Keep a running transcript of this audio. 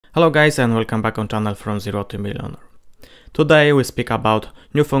Hello guys and welcome back on channel from Zero to Millionaire. Today we speak about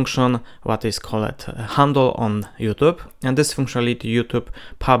new function what is called handle on YouTube, and this functionality YouTube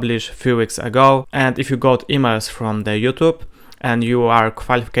published a few weeks ago, and if you got emails from the YouTube and you are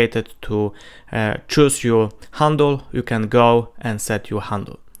qualified to choose your handle, you can go and set your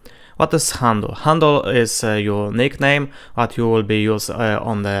handle. What is handle? Handle is your nickname, what you will be used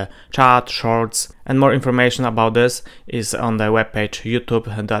on the chat, shorts, and more information about this is on the webpage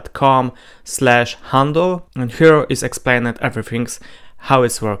youtube.com/handle, and here is explained everything how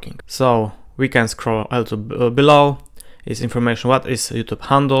it's working. So we can scroll a little below. Is information what is YouTube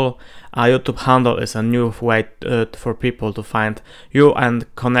handle. YouTube handle is a new way for people to find you and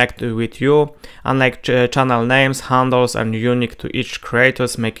connect with you. Unlike channel names, handles are unique to each creator,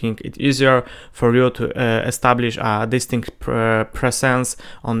 making it easier for you to establish a distinct presence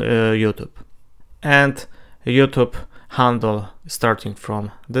on YouTube. And YouTube handle starting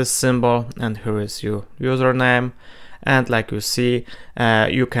from this symbol, and here is your username. And like you see,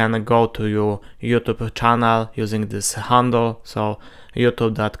 you can go to your YouTube channel using this handle, so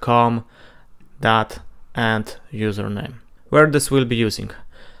youtube.com and username, where this will be using.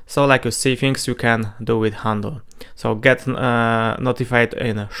 So like you see, things you can do with handle. So get notified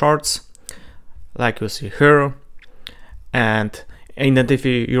in shorts, like you see here, and identify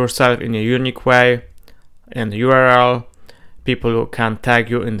yourself in a unique way in the URL. People can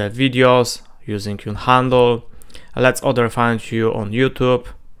tag you in the videos using your handle. Let's other find you on YouTube,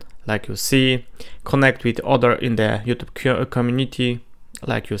 like you see. Connect with other in the YouTube community,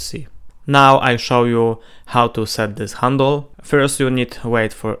 like you see. Now I show you how to set this handle. First you need to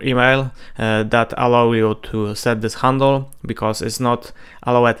wait for email that allow you to set this handle, because it's not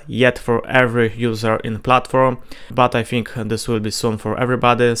allowed yet for every user in the platform, but I think this will be soon for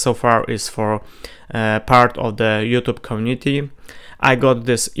everybody. So far is for part of the YouTube community. I got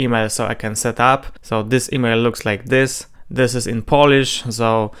this email so I can set up. So this email looks like this. This is in Polish,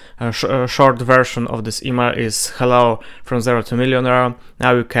 so a short version of this email is hello from Zero to Millionaire.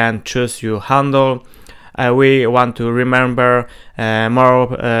 Now you can choose your handle. We want to remember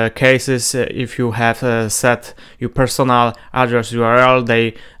more cases if you have set your personal address URL,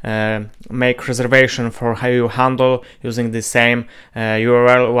 they make reservation for how you handle using the same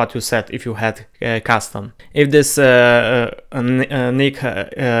URL what you set if you had custom. If this nick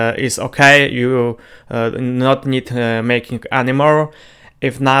is okay, you not need making anymore.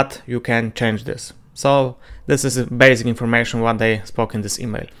 If not, you can change this. So this is basic information what they spoke in this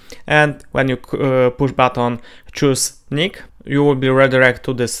email. And when you push button choose nick, you will be redirected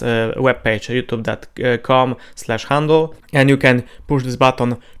to this web page youtube.com/handle, and you can push this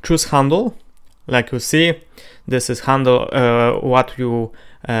button choose handle. Like you see, this is handle what you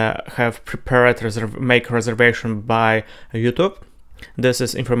have prepared, make reservation by YouTube. This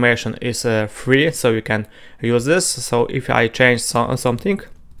is information is free, so you can use this. So if I change something,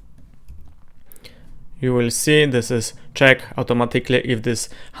 you will see this is check automatically if this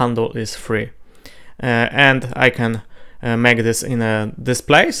handle is free. And I can make this in this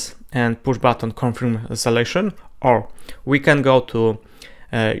place and push button confirm selection, or we can go to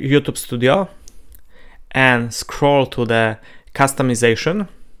YouTube Studio and scroll to the customization,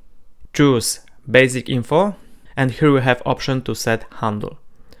 choose basic info, and here we have option to set handle.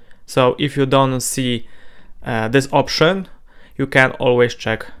 So if you don't see this option, you can always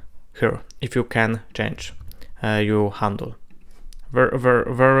check here if you can change your handle.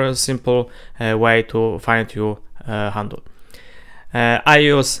 Very simple way to find your handle. I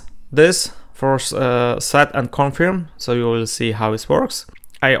use this for set and confirm, so you will see how it works.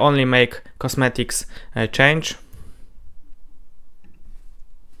 I only make cosmetics change.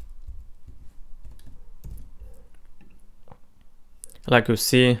 Like you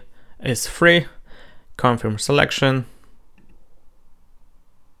see, it's free. Confirm selection.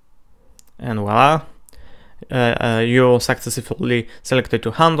 And voila, you successfully selected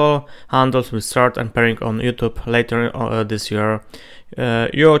your handle. Handles will start appearing on YouTube later this year.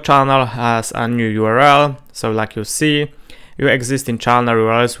 Your channel has a new URL, so like you see, your existing channel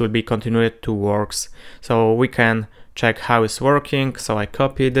URLs will be continued to work. So we can check how it's working. So I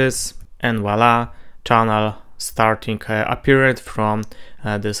copy this, and voila, channel starting appeared from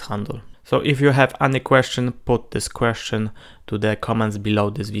this handle. So if you have any question, put this question to the comments below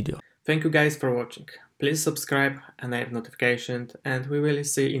this video. Thank you guys for watching. Please subscribe and have notifications, and we will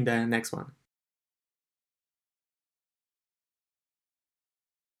see you in the next one.